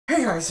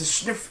Hey guys, it's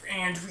Sniff,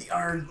 and we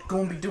are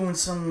going to be doing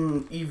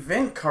some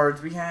event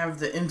cards. We have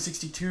the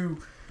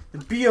M62, the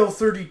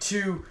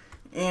BL32,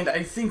 and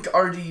I think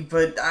RD,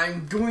 but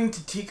I'm going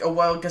to take a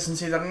wild guess and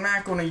say that I'm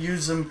not going to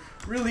use them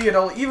really at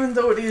all, even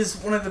though it is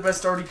one of the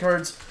best RD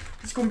cards.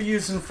 I'm just going to be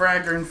using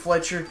Fragger and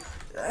Fletcher,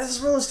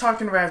 as well as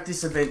talking about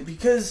this event,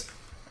 because,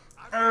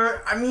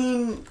 I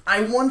mean,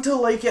 I want to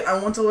like it. I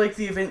want to like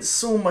the event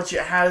so much.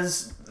 It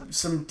has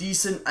some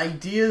decent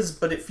ideas,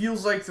 but it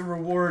feels like the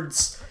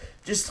rewards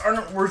just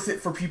aren't worth it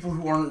for people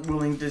who aren't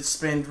willing to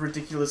spend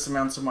ridiculous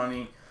amounts of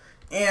money.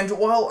 And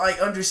while I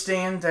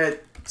understand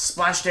that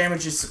splash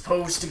damage is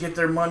supposed to get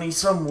their money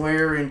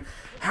somewhere, and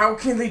how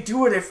can they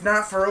do it if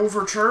not for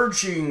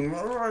overcharging?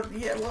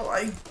 Yeah, well,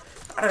 I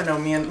don't know,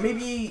 man.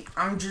 Maybe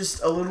I'm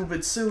just a little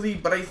bit silly,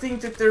 but I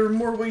think that there are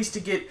more ways to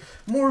get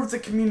more of the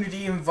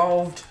community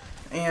involved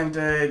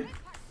and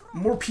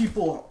more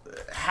people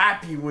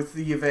happy with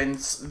the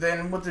events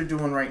than what they're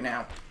doing right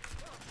now.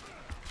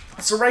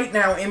 So right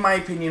now, in my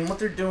opinion, what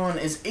they're doing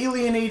is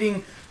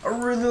alienating a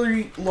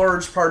really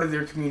large part of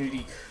their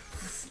community.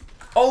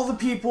 All the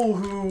people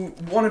who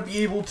want to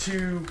be able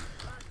to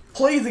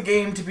play the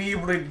game to be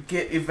able to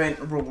get event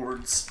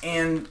rewards.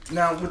 And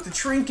now with the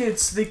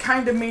trinkets, they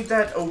kind of made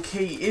that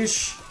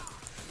okay-ish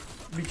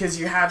because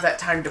you have that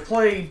time to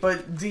play,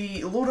 but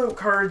the loadout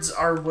cards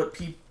are what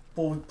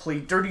people play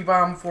Dirty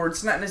Bomb for.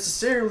 It's not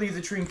necessarily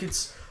the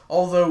trinkets,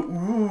 although,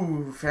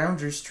 ooh,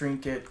 Founder's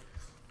Trinket.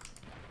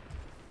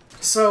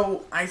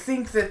 So I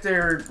think that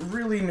they're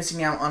really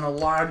missing out on a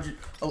large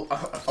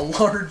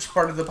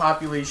part of the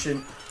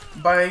population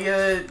by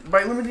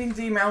limiting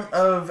the amount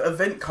of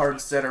event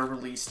cards that are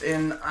released.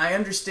 And I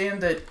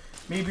understand that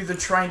maybe they're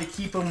trying to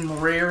keep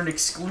them rare and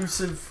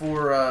exclusive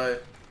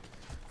for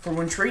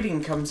when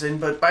trading comes in,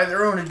 but by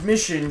their own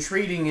admission,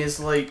 trading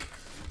is like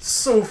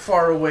so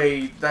far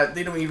away that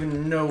they don't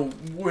even know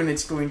when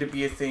it's going to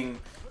be a thing.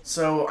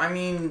 So, I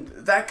mean,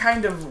 that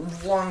kind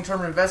of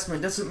long-term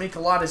investment doesn't make a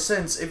lot of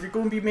sense if you're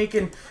going to be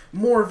making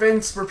more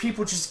events where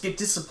people just get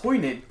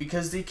disappointed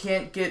because they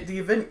can't get the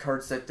event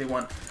cards that they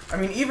want. I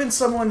mean, even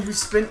someone who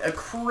spent a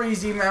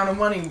crazy amount of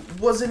money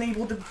wasn't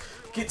able to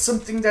get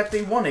something that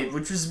they wanted,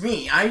 which was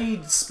me.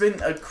 I spent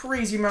a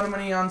crazy amount of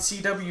money on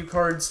CW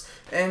cards,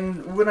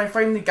 and when I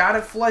finally got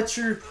a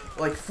Fletcher,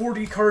 like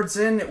 40 cards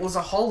in, it was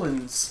a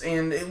Hollins,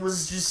 and it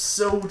was just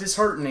so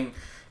disheartening.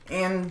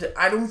 And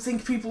I don't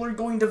think people are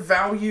going to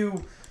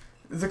value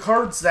the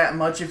cards that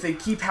much if they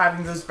keep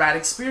having those bad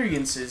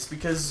experiences.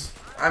 Because,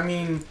 I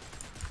mean,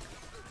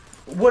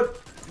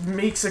 what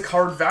makes a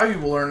card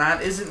valuable or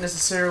not isn't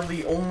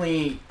necessarily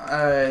only,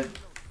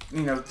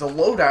 you know, the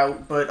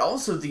loadout, but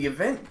also the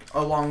event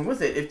along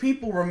with it. If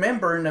people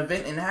remember an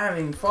event and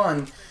having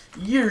fun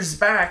years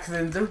back,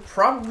 then they're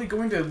probably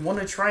going to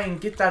want to try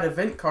and get that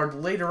event card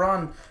later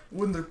on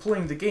when they're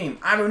playing the game.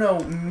 I don't know,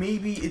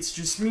 maybe it's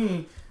just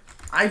me.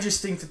 I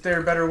just think that there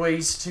are better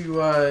ways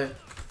to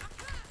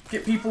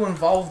get people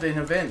involved in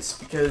events,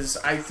 because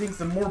I think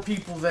the more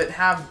people that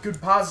have good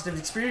positive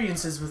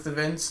experiences with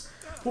events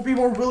will be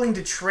more willing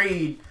to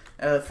trade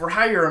for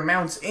higher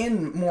amounts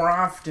and more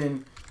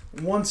often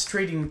once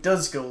trading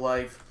does go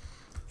live.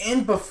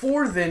 And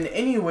before then,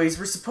 anyways,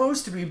 we're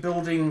supposed to be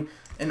building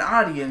an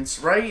audience,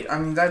 right? I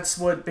mean, that's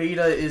what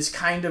beta is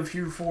kind of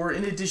here for.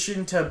 In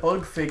addition to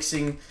bug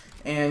fixing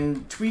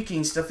and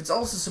tweaking stuff, it's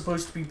also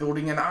supposed to be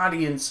building an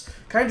audience,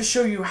 kind of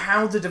show you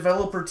how the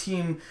developer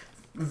team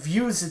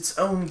views its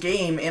own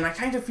game. And I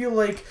kind of feel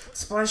like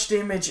Splash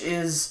Damage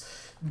is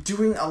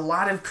doing a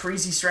lot of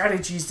crazy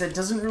strategies that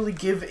doesn't really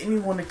give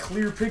anyone a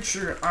clear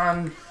picture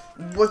on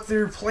what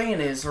their plan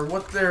is or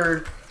what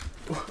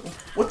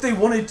they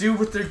want to do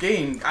with their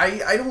game.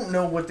 I don't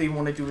know what they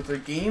want to do with their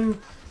game.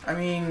 I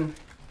mean,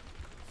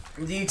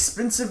 the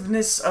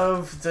expensiveness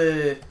of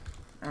the...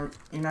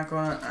 You're not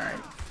going to... Alright.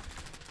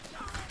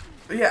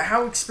 But yeah,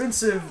 how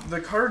expensive the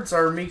cards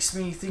are makes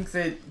me think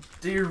that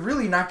they're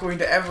really not going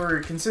to ever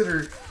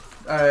consider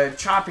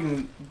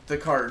chopping the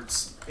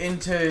cards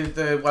into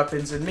the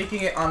weapons and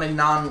making it on a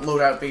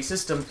non-loadout based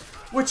system,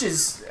 which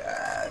is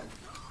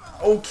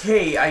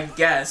okay, I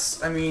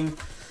guess. I mean,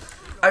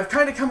 I've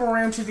kind of come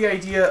around to the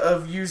idea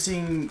of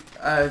using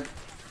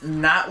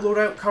not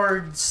loadout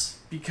cards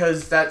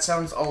because that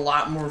sounds a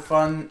lot more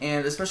fun,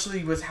 and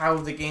especially with how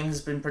the game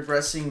has been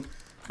progressing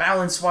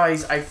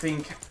balance-wise, I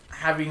think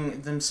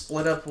having them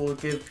split up will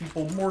give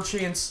people more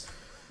chance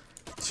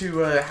to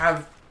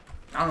have,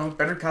 I don't know,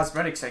 better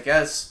cosmetics, I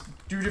guess.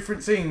 Do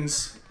different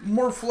things.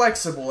 More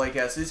flexible, I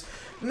guess. It's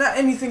not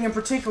anything in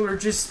particular,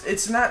 just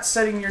it's not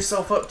setting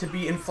yourself up to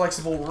be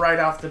inflexible right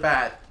off the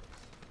bat.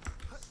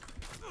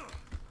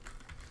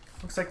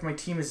 Looks like my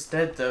team is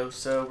dead, though,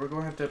 so we're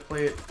going to have to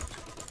play it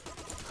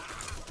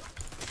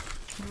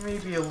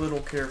maybe a little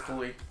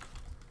carefully.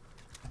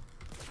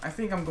 I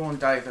think I'm going to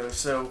die, though,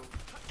 so...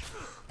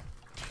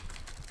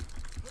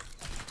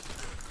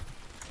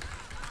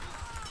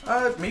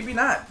 maybe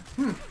not.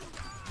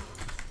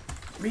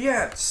 But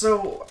yeah,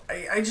 so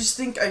I just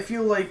think, I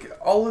feel like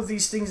all of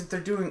these things that they're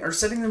doing are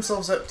setting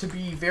themselves up to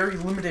be very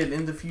limited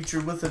in the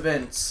future with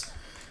events.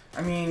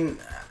 I mean,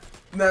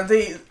 Now,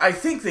 I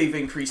think they've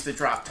increased the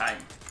drop time.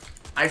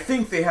 I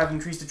think they have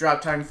increased the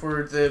drop time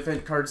for the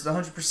event cards, the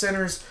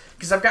 100%ers,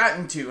 because I've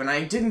gotten to, and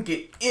I didn't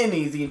get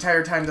any the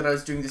entire time that I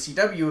was doing the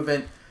CW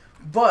event,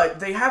 but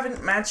they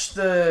haven't matched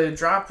the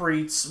drop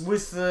rates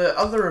with the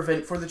other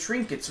event for the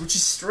trinkets, which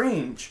is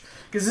strange,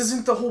 because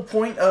isn't the whole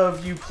point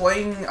of you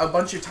playing a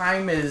bunch of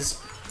time is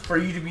for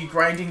you to be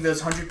grinding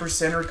those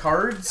 100%er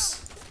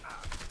cards?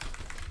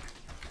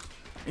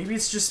 Maybe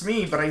it's just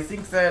me, but I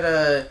think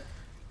that,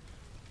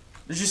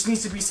 there just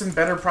needs to be some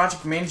better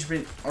project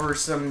management or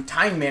some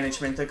time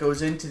management that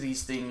goes into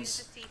these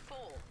things.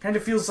 Kind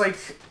of feels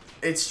like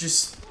it's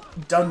just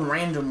done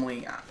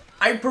randomly.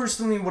 I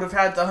personally would have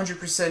had the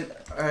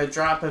 100%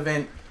 drop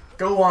event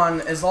go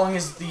on as long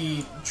as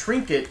the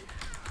trinket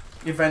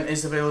event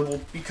is available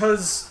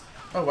because...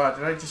 Oh wow,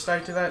 did I just die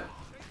to that?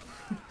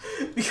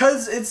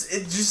 Because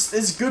it just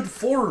is good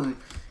form.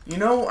 You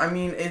know, I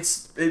mean,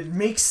 it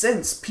makes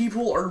sense.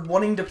 People are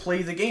wanting to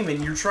play the game,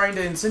 and you're trying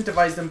to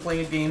incentivize them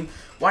playing a game.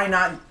 Why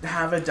not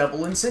have a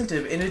double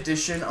incentive? In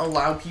addition,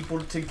 allow people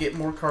to get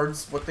more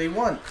cards what they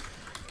want.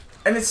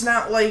 And it's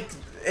not like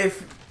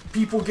if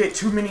people get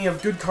too many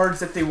of good cards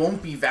that they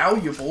won't be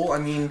valuable. I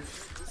mean,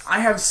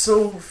 I have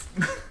so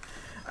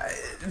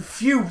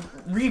few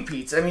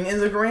repeats. I mean, in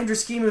the grander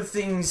scheme of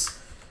things,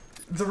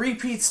 the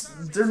repeats,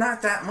 they're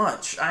not that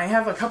much. I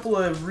have a couple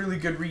of really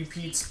good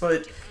repeats,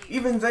 but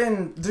even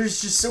then,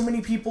 there's just so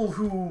many people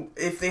who,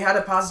 if they had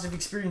a positive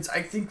experience,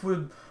 I think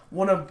would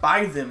want to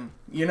buy them,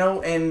 you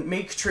know, and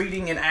make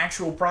trading an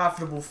actual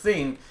profitable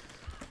thing.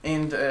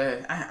 And,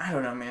 I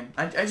don't know, man.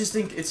 I just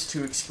think it's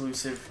too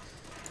exclusive.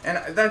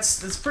 And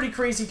that's pretty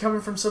crazy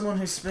coming from someone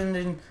who's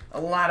spending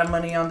a lot of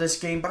money on this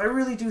game, but I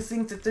really do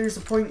think that there's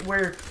a point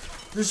where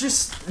there's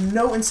just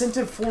no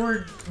incentive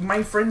for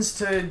my friends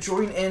to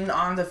join in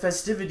on the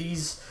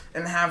festivities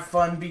and have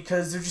fun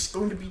because they're just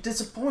going to be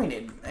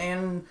disappointed.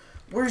 And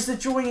where's the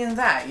joy in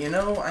that, you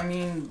know? I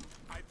mean,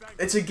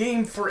 it's a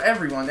game for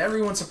everyone.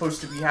 Everyone's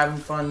supposed to be having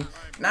fun,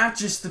 not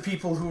just the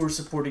people who are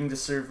supporting the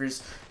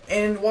servers.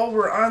 And while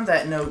we're on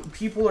that note,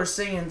 people are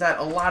saying that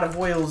a lot of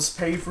whales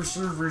pay for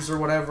servers or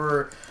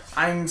whatever.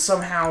 I'm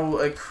somehow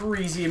a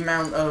crazy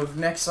amount of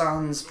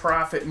Nexon's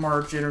profit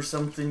margin or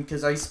something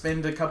because I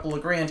spend a couple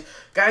of grand.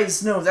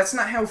 Guys, no, that's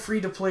not how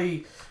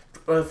free-to-play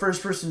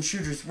first-person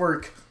shooters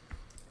work.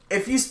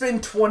 If you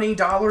spend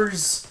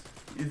 $20,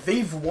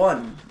 they've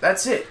won.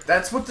 That's it.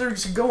 That's what they're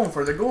going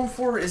for. They're going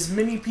for as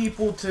many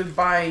people to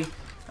buy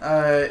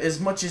as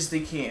much as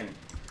they can.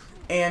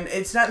 And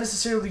it's not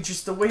necessarily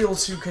just the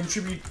whales who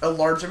contribute a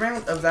large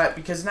amount of that,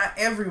 because not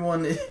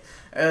everyone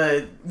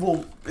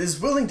is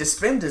willing to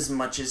spend as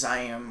much as I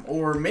am,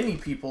 or many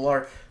people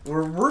are.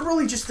 We're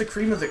really just the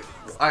cream of the...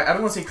 I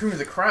don't want to say cream of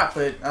the crop,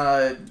 but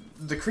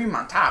the cream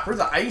on top. We're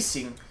the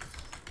icing.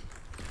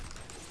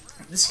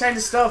 This kind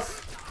of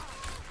stuff,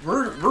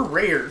 we're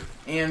rare.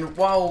 And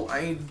while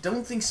I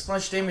don't think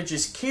splash damage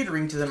is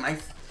catering to them,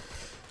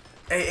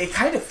 it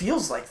kind of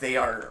feels like they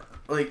are.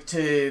 Like,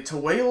 to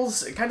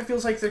whales, it kind of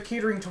feels like they're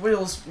catering to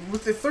whales.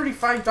 With the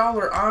 $35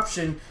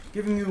 option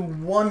giving you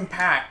one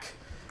pack,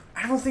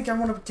 I don't think I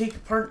want to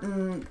take part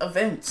in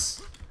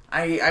events.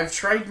 I've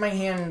tried my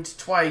hand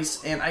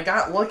twice, and I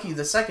got lucky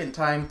the second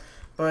time,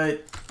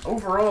 but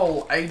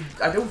overall, I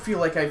don't feel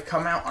like I've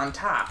come out on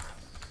top.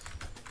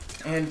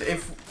 And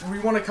if we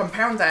want to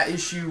compound that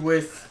issue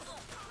with...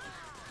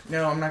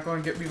 No, I'm not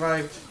going to get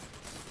revived.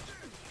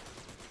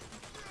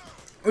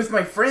 With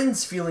my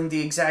friends feeling the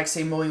exact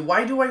same way,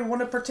 why do I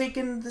want to partake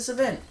in this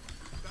event?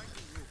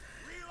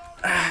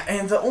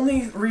 And the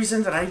only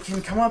reason that I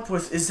can come up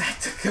with is that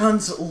the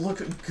guns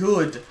look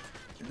good.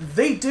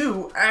 They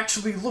do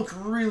actually look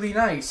really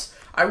nice.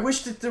 I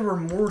wish that there were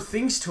more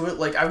things to it,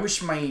 like I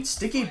wish my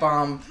sticky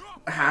bomb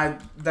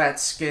had that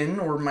skin,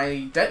 or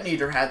my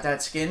detonator had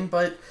that skin,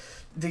 but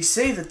they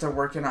say that they're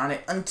working on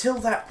it. Until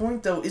that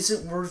point, though, is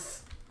it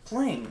worth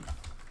playing?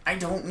 I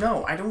don't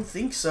know. I don't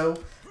think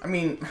so. I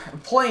mean,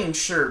 playing,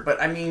 sure,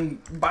 but I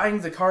mean,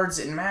 buying the cards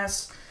en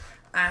masse,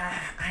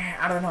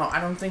 I don't know. I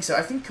don't think so.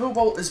 I think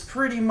Cobalt is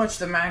pretty much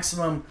the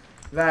maximum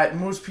that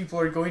most people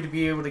are going to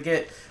be able to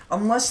get,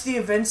 unless the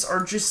events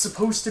are just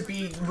supposed to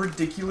be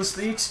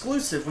ridiculously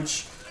exclusive,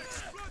 which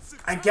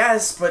I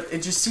guess, but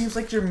it just seems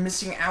like you're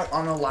missing out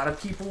on a lot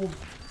of people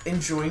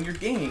enjoying your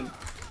game.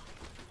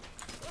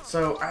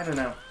 So, I don't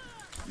know.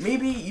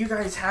 Maybe you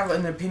guys have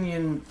an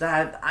opinion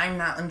that I'm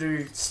not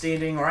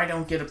understanding or I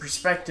don't get a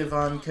perspective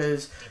on,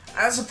 because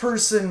as a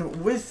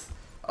person with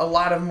a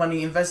lot of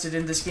money invested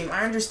in this game,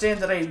 I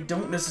understand that I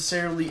don't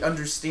necessarily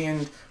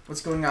understand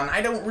what's going on.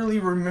 I don't really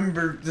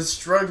remember the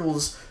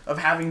struggles of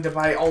having to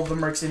buy all the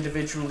mercs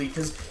individually,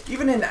 because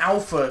even in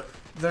Alpha,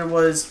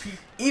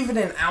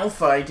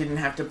 I didn't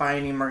have to buy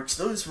any mercs.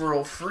 Those were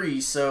all free,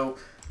 so...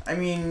 I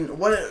mean,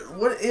 what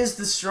is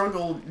the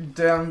struggle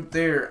down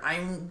there?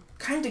 I'm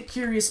kind of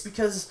curious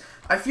because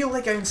I feel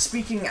like I'm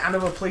speaking out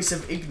of a place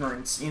of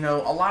ignorance. You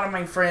know, a lot of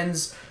my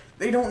friends,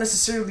 they don't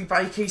necessarily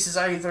buy cases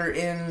either,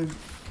 and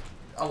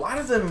a lot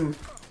of them,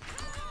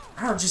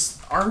 I don't know,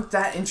 just aren't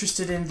that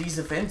interested in these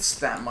events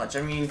that much.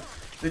 I mean,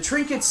 The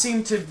trinkets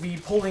seem to be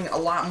pulling a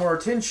lot more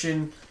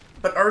attention,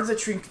 but are the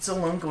trinkets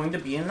alone going to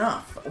be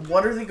enough?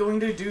 What are they going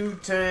to do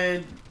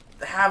to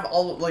have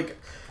all, like...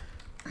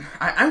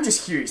 I'm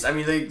just curious. I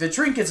mean, the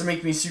trinkets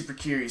make me super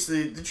curious.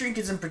 The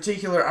trinkets in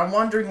particular, I'm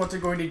wondering what they're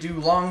going to do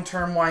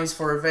long-term wise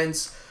for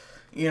events.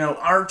 You know,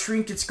 are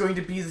trinkets going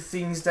to be the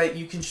things that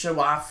you can show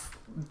off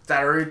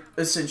that are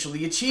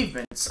essentially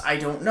achievements? I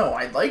don't know.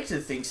 I'd like to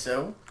think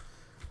so,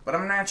 but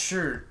I'm not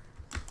sure.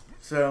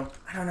 So,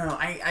 I don't know.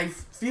 I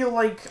feel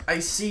like I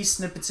see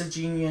snippets of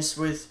genius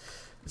with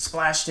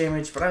splash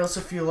damage, but I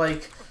also feel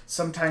like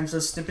sometimes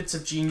those snippets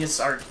of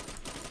genius are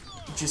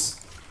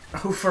just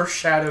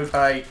overshadowed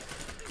by...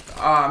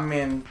 ah,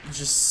 man,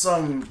 just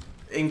some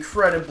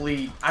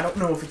incredibly... I don't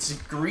know if it's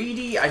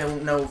greedy, I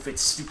don't know if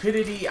it's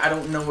stupidity, I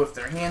don't know if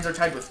their hands are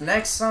tied with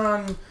necks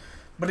on,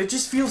 but it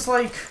just feels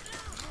like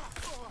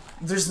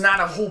there's not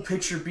a whole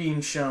picture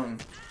being shown.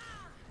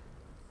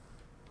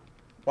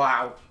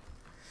 Wow.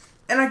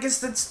 And I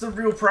guess that's the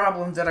real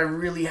problem that I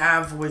really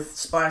have with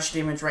splash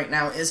damage right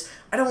now, is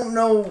I don't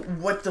know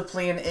what the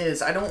plan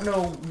is. I don't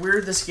know where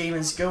this game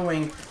is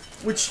going.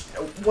 Which,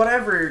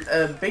 whatever,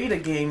 a beta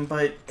game,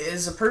 but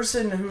as a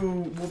person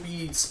who will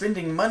be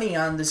spending money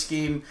on this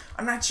game,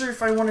 I'm not sure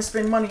if I want to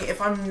spend money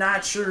if I'm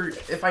not sure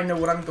if I know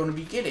what I'm going to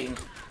be getting.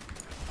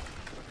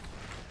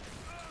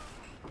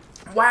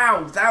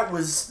 Wow, that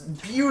was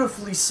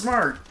beautifully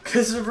smart,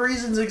 because of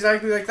reasons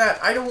exactly like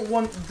that. I don't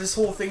want this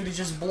whole thing to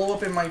just blow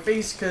up in my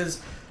face because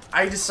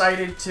I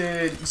decided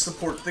to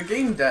support the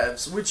game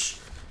devs, which...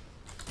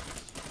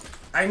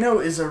 I know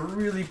is a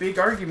really big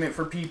argument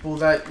for people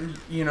that,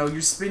 you know, you're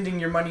spending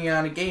your money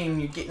on a game,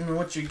 you're getting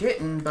what you're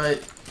getting,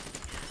 but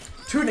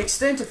to an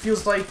extent it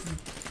feels like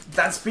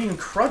that's being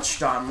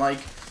crutched on. Like,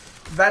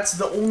 that's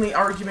the only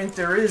argument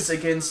there is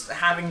against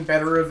having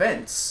better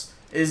events,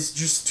 is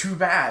just too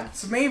bad.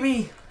 So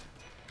maybe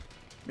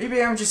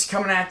I'm just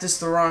coming at this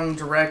the wrong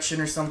direction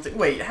or something.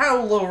 Wait,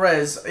 how low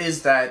res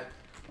is that?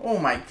 Oh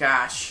my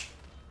gosh.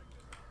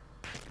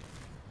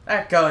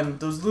 That gun,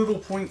 those little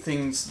point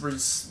things,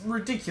 was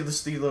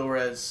ridiculously low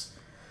res.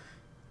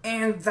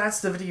 And that's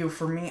the video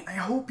for me. I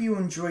hope you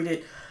enjoyed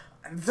it.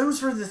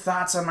 Those were the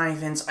thoughts on my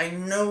events. I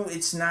know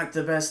it's not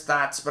the best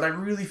thoughts, but I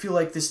really feel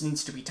like this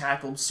needs to be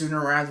tackled sooner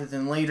rather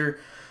than later.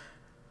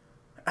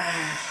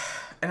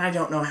 And I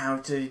don't know how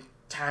to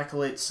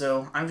tackle it,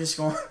 so I'm just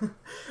going...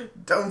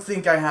 Don't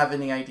think I have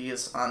any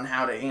ideas on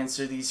how to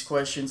answer these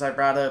questions I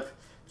brought up.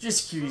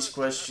 Just curious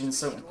questions,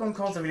 so I'm going to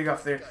call the video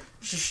off there.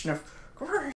 Sniff.